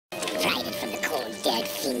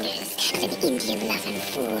fingers of an Indian-loving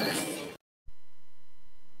fool.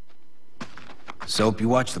 Soap, you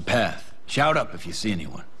watch the path. Shout up if you see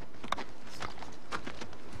anyone.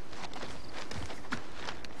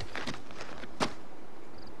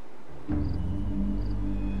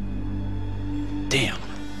 Damn.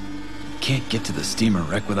 Can't get to the steamer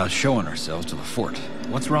wreck without showing ourselves to the fort.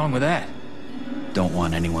 What's wrong with that? Don't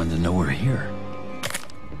want anyone to know we're here.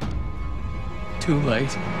 Too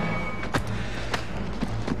late.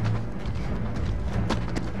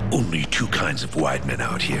 Only two kinds of white men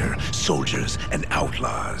out here, soldiers and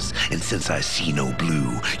outlaws. And since I see no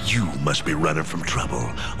blue, you must be running from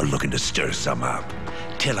trouble or looking to stir some up.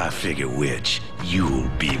 Till I figure which, you'll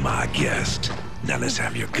be my guest. Now let's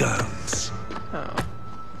have your guns. Oh.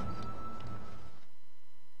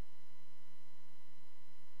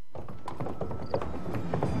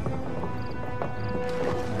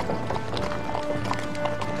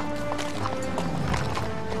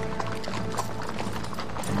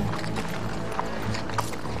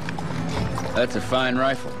 That's a fine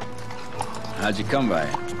rifle. How'd you come by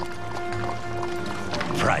it?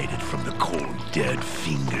 Pried it from the cold, dead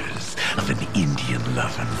fingers of an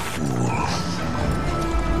Indian-loving fool.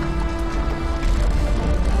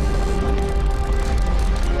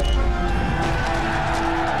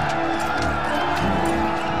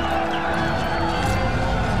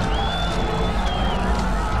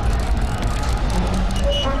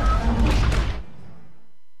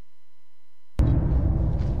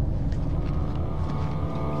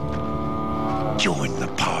 Join the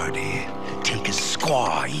party. Take a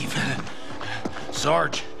squaw, even.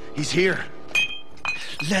 Sarge, he's here.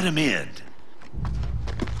 Let him in.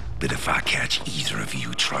 But if I catch either of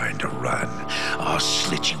you trying to run, I'll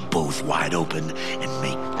slit you both wide open and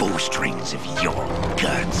make bowstrings of your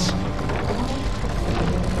guts.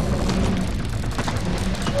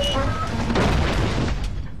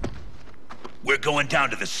 We're going down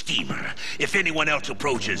to the steamer. If anyone else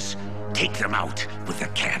approaches, take them out with the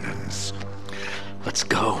cannons. Let's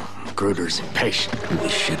go. Gruder's impatient. Holy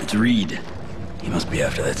shit, it's Reed. He must be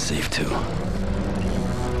after that safe, too.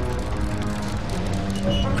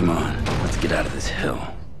 Come on, let's get out of this hill.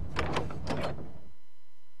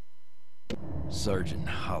 Sergeant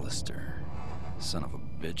Hollister. Son of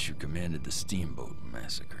a bitch who commanded the steamboat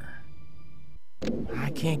massacre.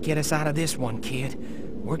 I can't get us out of this one,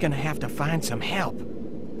 kid. We're gonna have to find some help.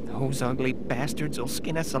 Those ugly bastards will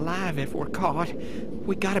skin us alive if we're caught.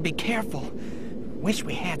 We gotta be careful. Wish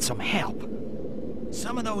we had some help.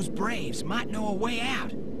 Some of those braves might know a way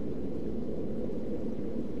out.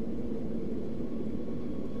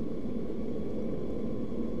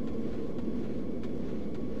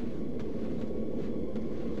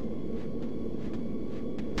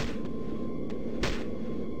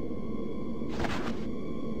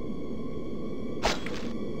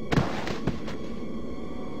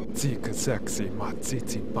 Tika sexy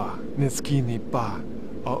matsiti pa, niskini pa,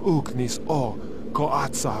 a uknis o. Ko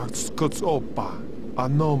atsa skotsopa,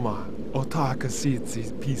 anoma, otaka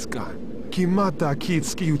sitsi piskan, kimata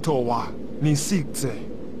kitskiutowa, ni sikze.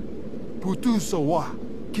 Putusowa,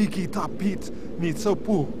 kiki tapit, ni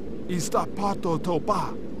tsopu, istapato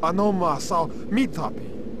topa, anoma sa mitapi.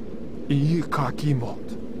 Iyika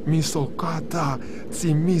kimot, misokata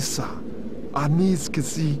tsimisa,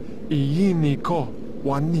 aniskisi, iyini ko,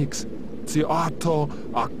 wanix, ti ato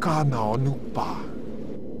akana onupa.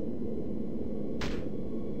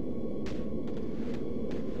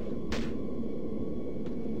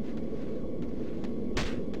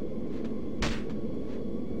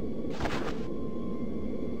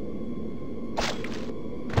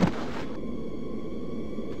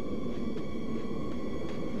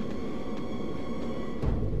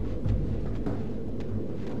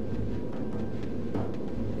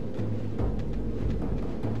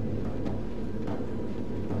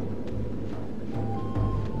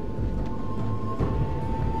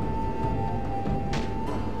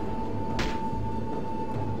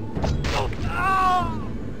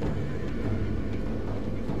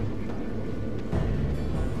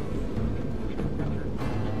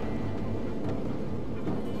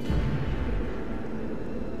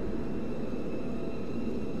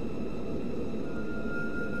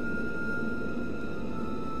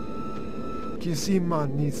 Kisima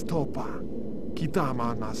nistopa,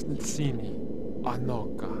 kitama nas sini,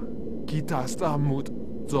 anoka, kita stamut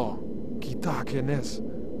zo, kita kenes,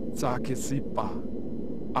 zakisipa,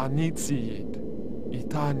 anitsiit,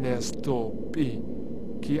 itanes to pi,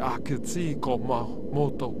 ki akitsi koma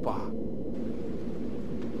motopa.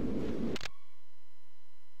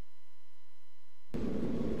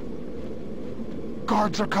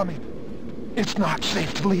 Guards are coming. It's not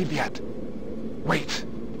safe to leave yet. Wait.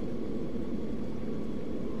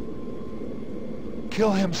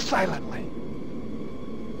 Kill him silently.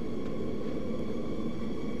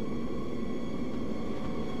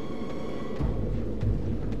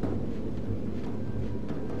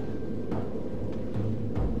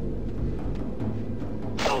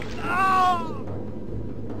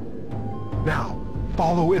 Now,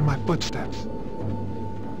 follow in my footsteps.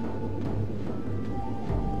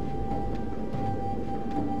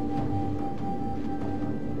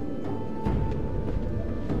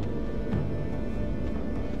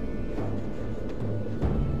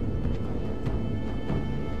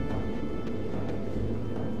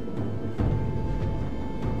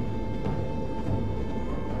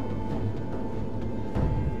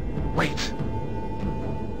 Wait.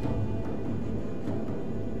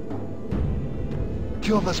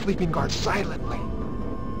 Kill the sleeping guard silently.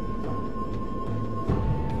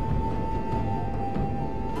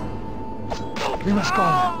 We must go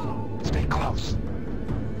now. Stay close.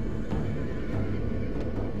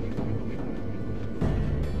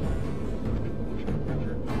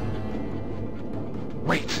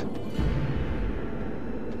 Wait.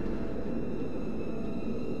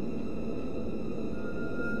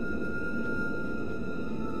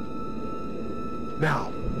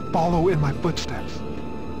 Now, follow in my footsteps.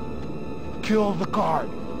 Kill the guard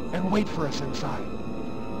and wait for us inside.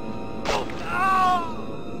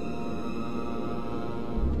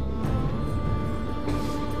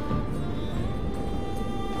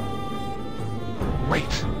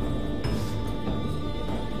 Wait.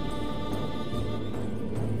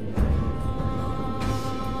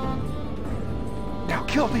 Now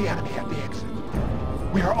kill the enemy at the exit.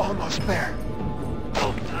 We are almost there.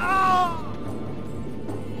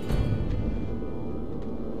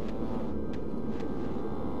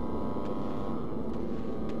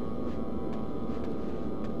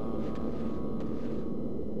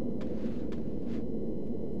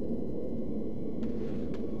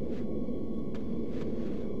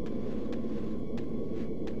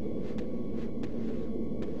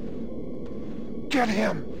 Get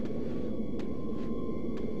him!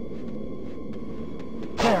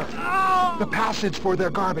 There! The passage for their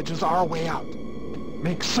garbage is our way out.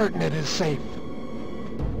 Make certain it is safe.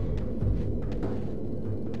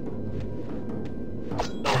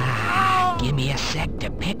 Give me a sec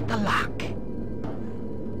to pick the lock.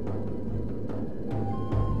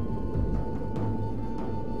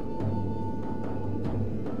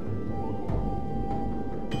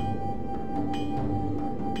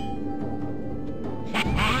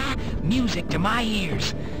 Music to my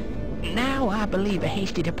ears. Now I believe a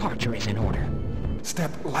hasty departure is in order.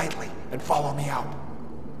 Step lightly and follow me out.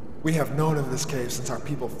 We have known of this cave since our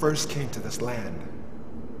people first came to this land.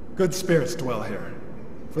 Good spirits dwell here,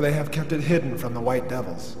 for they have kept it hidden from the white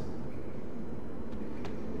devils.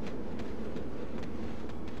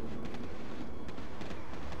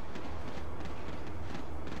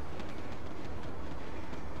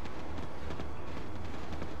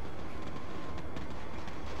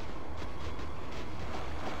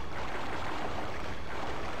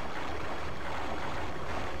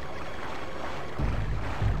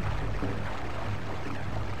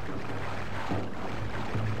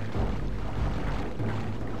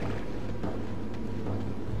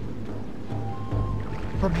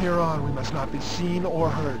 From here on, we must not be seen or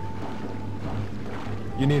heard.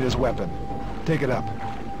 You need his weapon. Take it up.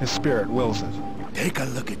 His spirit wills it. Take a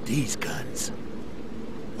look at these guns.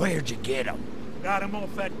 Where'd you get them? Got him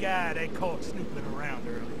off that guy they caught snooping around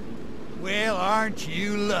earlier. Well, aren't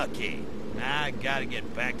you lucky? I gotta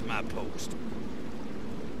get back to my post.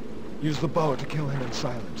 Use the bow to kill him in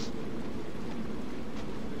silence.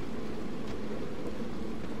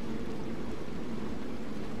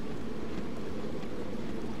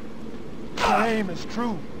 Our aim is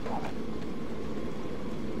true.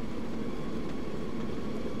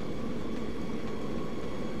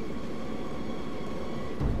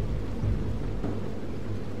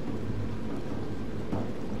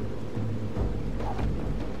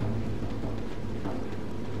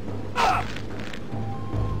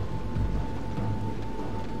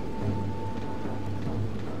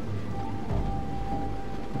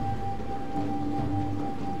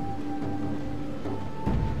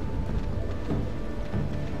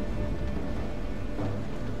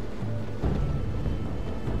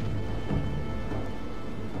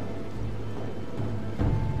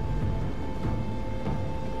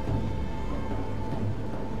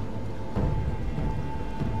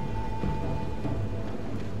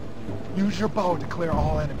 Use your bow to clear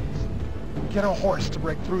all enemies. Get a horse to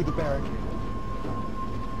break through the barricade.